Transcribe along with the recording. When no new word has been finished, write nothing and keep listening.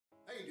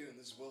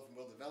this is Will from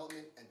Will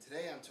Development, and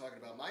today I'm talking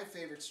about my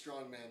favorite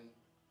strongmen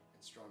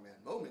and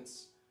strongman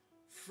moments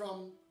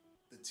from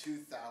the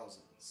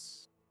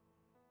 2000s.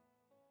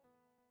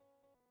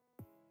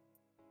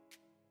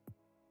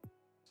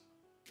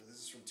 So this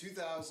is from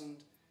 2000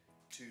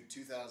 to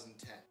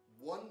 2010.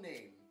 One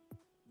name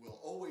will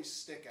always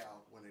stick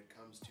out when it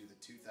comes to the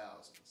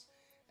 2000s,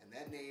 and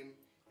that name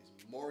is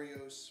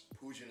Mariusz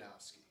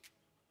Pudzianowski.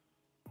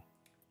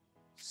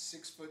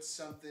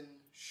 6-foot-something,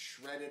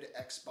 shredded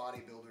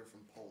ex-bodybuilder from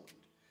Poland,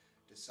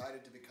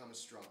 decided to become a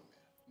strongman.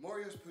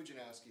 Mariusz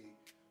Pudzianowski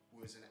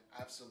was an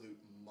absolute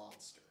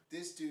monster.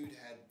 This dude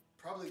had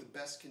probably the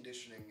best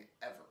conditioning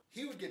ever.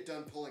 He would get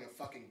done pulling a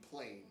fucking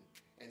plane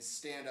and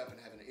stand up and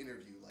have an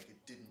interview like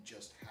it didn't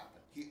just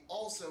happen. He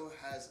also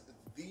has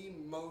the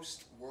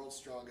most World's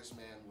Strongest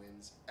Man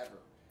wins ever,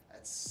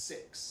 at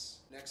 6.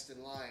 Next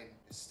in line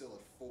is still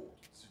at 4.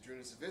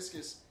 Zydrunas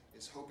Savickas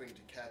is hoping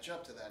to catch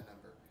up to that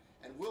number,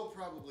 and will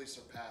probably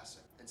surpass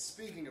him. And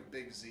speaking of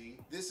Big Z,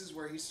 this is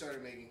where he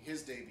started making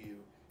his debut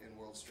in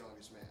World's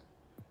Strongest Man.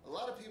 A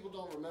lot of people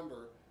don't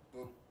remember,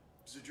 but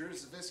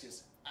Zydrunas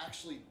Savickas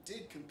actually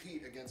did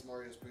compete against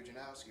Mariusz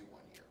Pudzianowski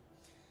one year.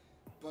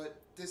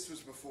 But this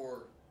was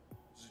before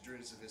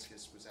Zydrunas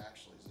Savickas was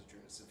actually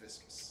Zydrunas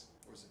Savickas,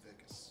 or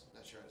Savickas,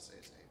 not sure how to say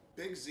his name.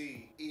 Big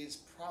Z is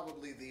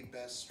probably the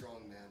best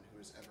strongman who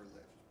has ever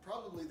lived.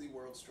 Probably the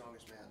world's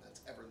strongest man that's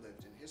ever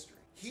lived in history.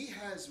 He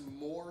has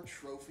more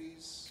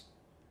trophies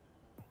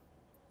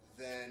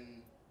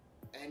than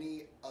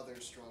any other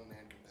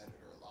strongman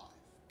competitor alive.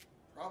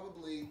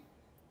 Probably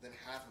than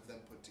half of them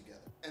put together.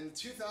 And the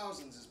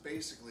 2000s is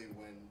basically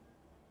when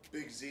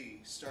Big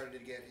Z started to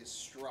get his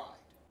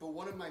stride. But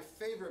one of my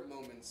favorite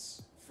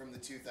moments from the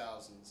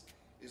 2000s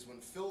is when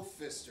Phil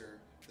Pfister,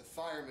 the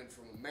fireman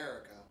from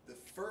America, the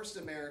first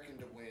American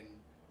to win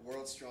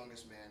World's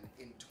Strongest Man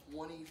in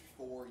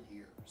 24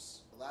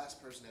 years. The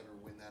last person to ever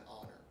win that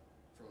honor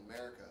from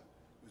America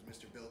was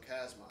Mr. Bill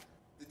Kazmaier.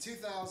 The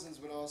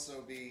 2000s would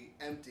also be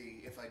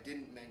empty if I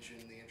didn't mention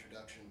the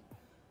introduction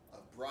of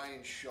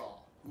Brian Shaw,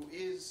 who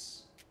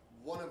is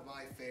one of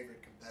my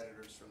favorite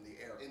competitors from the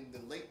era. In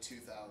the late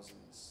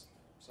 2000s,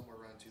 somewhere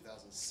around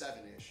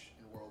 2007-ish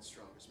in World's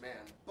Strongest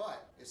Man,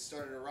 but it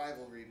started a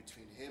rivalry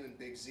between him and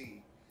Big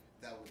Z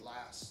that would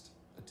last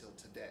until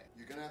today.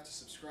 You're gonna have to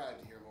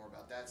subscribe to hear more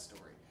about that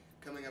story.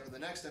 Coming up in the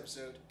next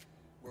episode,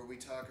 where I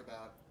talk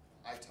about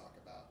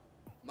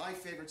my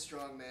favorite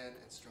strongman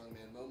and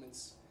strongman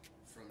moments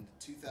from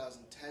the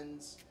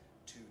 2010s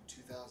to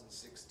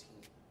 2016.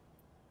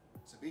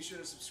 So be sure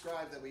to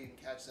subscribe, that way you can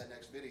catch that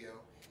next video.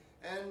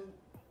 And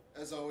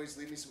as always,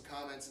 leave me some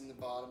comments in the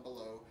bottom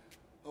below.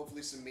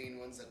 Hopefully some mean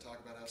ones that talk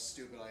about how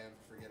stupid I am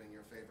for forgetting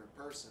your favorite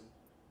person.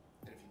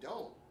 And if you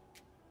don't,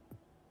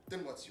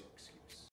 then what's your excuse?